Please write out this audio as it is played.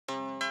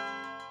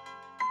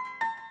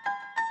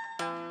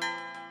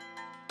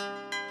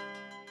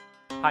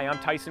Hi, I'm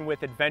Tyson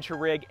with Adventure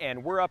Rig,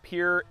 and we're up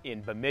here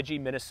in Bemidji,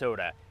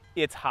 Minnesota.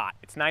 It's hot,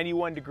 it's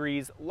 91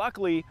 degrees.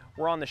 Luckily,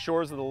 we're on the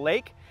shores of the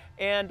lake,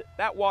 and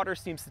that water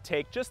seems to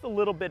take just a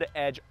little bit of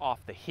edge off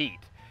the heat.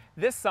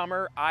 This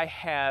summer, I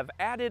have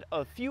added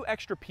a few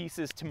extra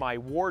pieces to my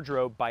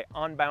wardrobe by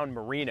Unbound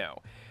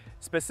Merino.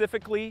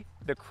 Specifically,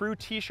 the crew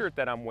t-shirt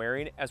that I'm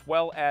wearing, as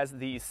well as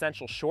the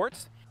essential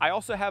shorts. I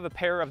also have a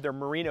pair of their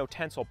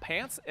MerinoTencel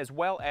pants, as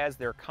well as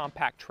their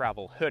compact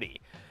travel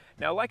hoodie.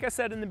 Now, like I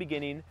said in the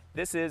beginning,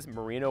 this is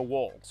merino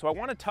wool. So I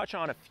want to touch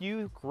on a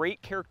few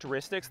great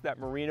characteristics that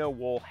merino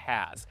wool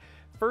has.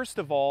 First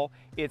of all,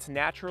 it's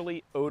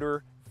naturally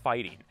odor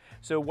fighting.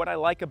 So what I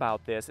like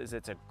about this is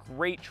it's a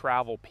great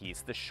travel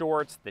piece. The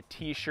shorts, the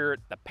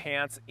t-shirt, the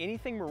pants,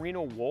 anything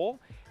merino wool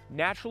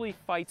naturally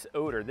fights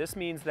odor. This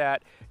means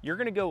that you're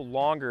gonna go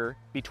longer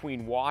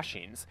between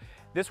washings.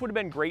 This would have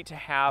been great to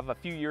have a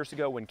few years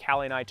ago when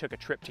Callie and I took a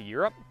trip to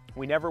Europe.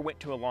 We never went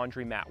to a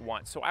laundromat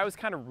once, so I was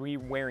kind of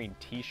re-wearing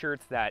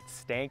t-shirts that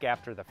stank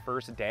after the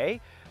first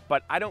day,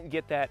 but I don't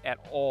get that at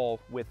all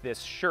with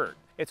this shirt.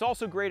 It's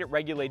also great at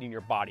regulating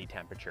your body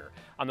temperature.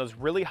 On those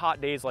really hot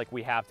days like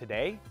we have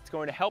today, it's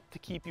going to help to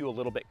keep you a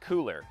little bit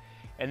cooler.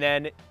 And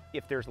then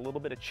if there's a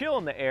little bit of chill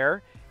in the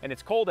air and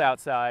it's cold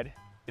outside,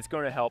 it's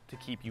going to help to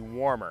keep you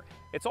warmer.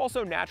 It's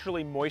also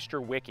naturally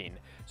moisture wicking.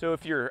 So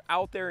if you're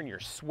out there and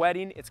you're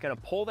sweating, it's going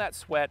to pull that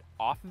sweat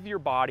off of your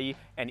body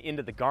and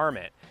into the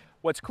garment.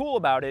 What's cool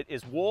about it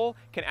is wool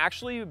can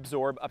actually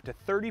absorb up to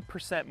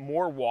 30%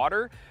 more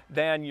water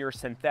than your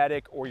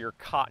synthetic or your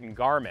cotton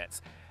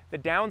garments. The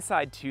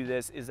downside to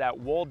this is that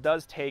wool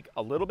does take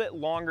a little bit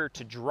longer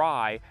to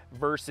dry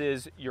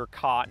versus your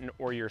cotton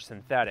or your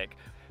synthetic.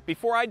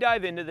 Before I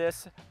dive into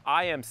this,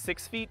 I am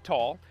 6 feet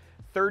tall,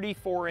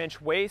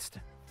 34-inch waist,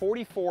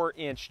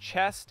 44-inch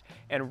chest,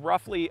 and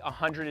roughly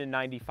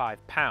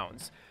 195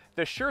 pounds.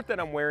 The shirt that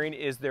I'm wearing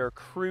is their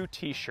crew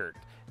t-shirt.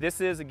 This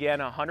is, again,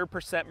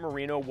 100%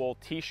 merino wool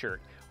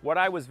t-shirt. What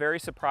I was very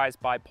surprised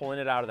by pulling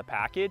it out of the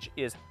package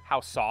is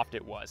how soft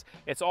it was.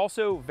 It's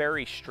also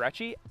very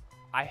stretchy.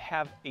 I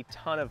have a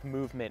ton of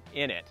movement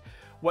in it.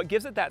 What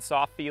gives it that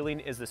soft feeling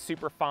is the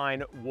super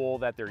fine wool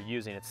that they're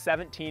using. It's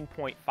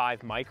 17.5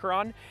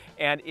 micron,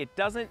 and it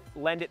doesn't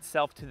lend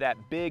itself to that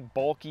big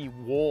bulky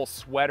wool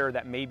sweater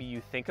that maybe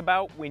you think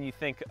about when you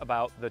think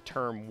about the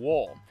term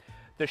wool.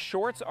 The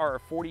shorts are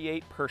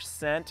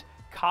 48%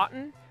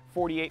 cotton,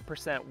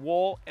 48%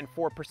 wool, and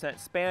 4%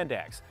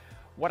 spandex.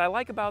 What I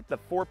like about the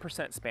 4%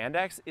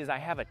 spandex is I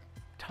have a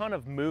ton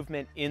of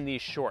movement in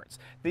these shorts.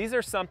 These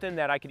are something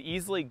that I could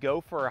easily go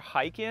for a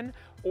hike in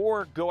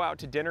or go out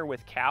to dinner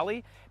with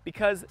Callie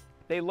because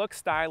they look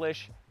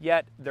stylish,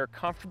 yet they're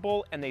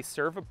comfortable and they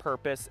serve a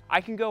purpose.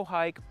 I can go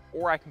hike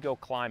or I can go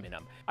climb in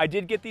them. I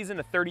did get these in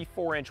a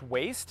 34-inch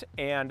waist,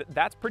 and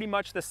that's pretty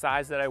much the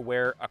size that I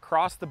wear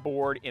across the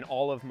board in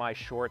all of my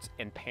shorts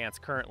and pants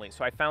currently.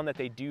 So I found that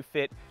they do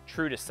fit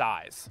true to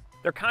size.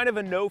 They're kind of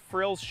a no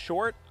frills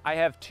short. I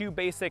have two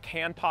basic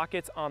hand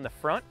pockets on the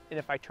front, and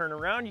if I turn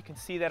around, you can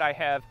see that I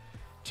have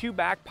two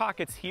back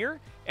pockets here,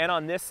 and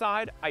on this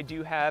side, I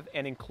do have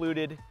an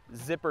included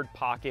zippered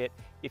pocket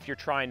if you're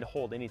trying to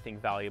hold anything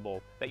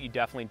valuable that you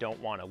definitely don't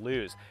want to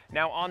lose.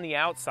 Now on the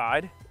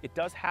outside, it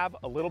does have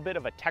a little bit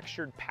of a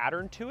textured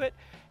pattern to it,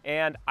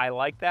 and I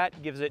like that.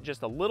 It gives it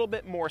just a little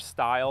bit more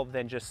style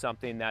than just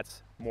something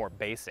that's more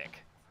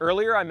basic.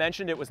 Earlier I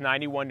mentioned it was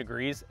 91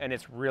 degrees and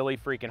it's really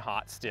freaking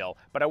hot still,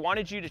 but I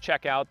wanted you to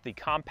check out the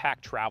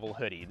compact travel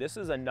hoodie. This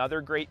is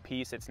another great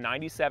piece. It's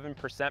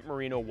 97%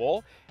 merino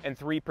wool and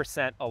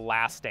 3%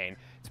 elastane.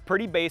 It's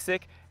pretty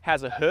basic,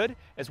 has a hood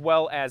as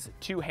well as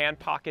two hand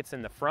pockets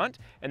in the front,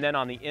 and then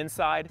on the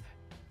inside,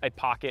 a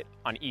pocket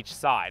on each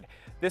side.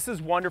 This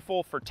is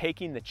wonderful for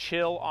taking the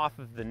chill off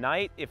of the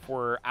night. If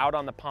we're out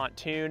on the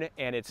pontoon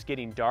and it's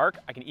getting dark,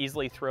 I can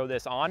easily throw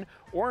this on.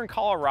 Or in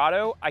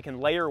Colorado, I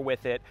can layer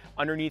with it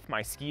underneath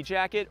my ski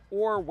jacket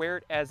or wear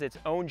it as its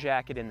own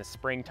jacket in the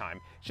springtime.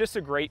 It's just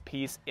a great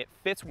piece. It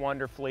fits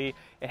wonderfully.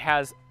 It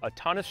has a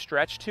ton of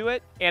stretch to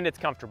it and it's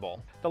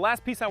comfortable. The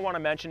last piece I want to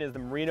mention is the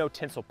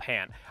MerinoTencel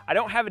pant. I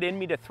don't have it in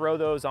me to throw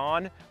those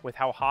on with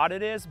how hot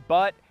it is,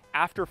 but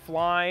after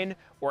flying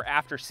or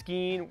after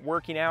skiing,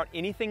 working out,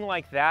 anything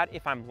like that,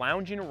 if I'm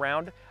lounging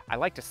around, I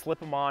like to slip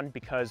them on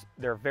because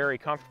they're very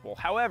comfortable.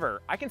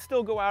 However, I can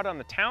still go out on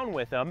the town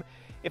with them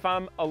if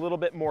I'm a little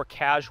bit more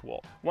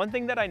casual. One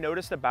thing that I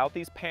noticed about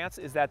these pants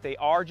is that they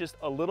are just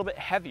a little bit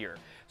heavier.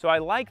 So I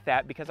like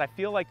that because I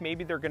feel like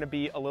maybe they're gonna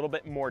be a little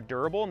bit more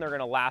durable and they're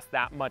gonna last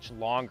that much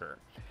longer.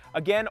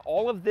 Again,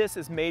 all of this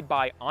is made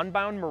by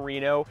Unbound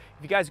Merino.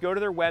 If you guys go to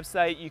their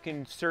website, you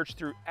can search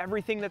through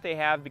everything that they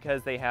have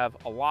because they have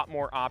a lot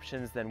more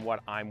options than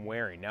what I'm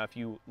wearing. Now, if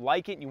you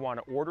like it and you want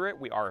to order it,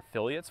 we are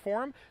affiliates for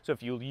them. So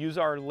if you'll use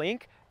our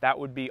link, that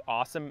would be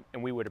awesome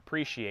and we would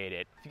appreciate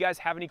it. If you guys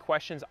have any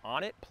questions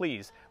on it,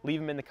 please leave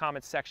them in the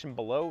comments section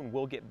below and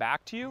we'll get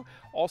back to you.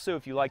 Also,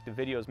 if you like the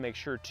videos, make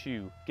sure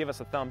to give us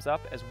a thumbs up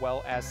as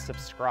well as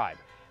subscribe.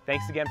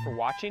 Thanks again for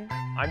watching.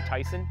 I'm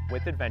Tyson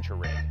with Adventure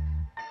Rig.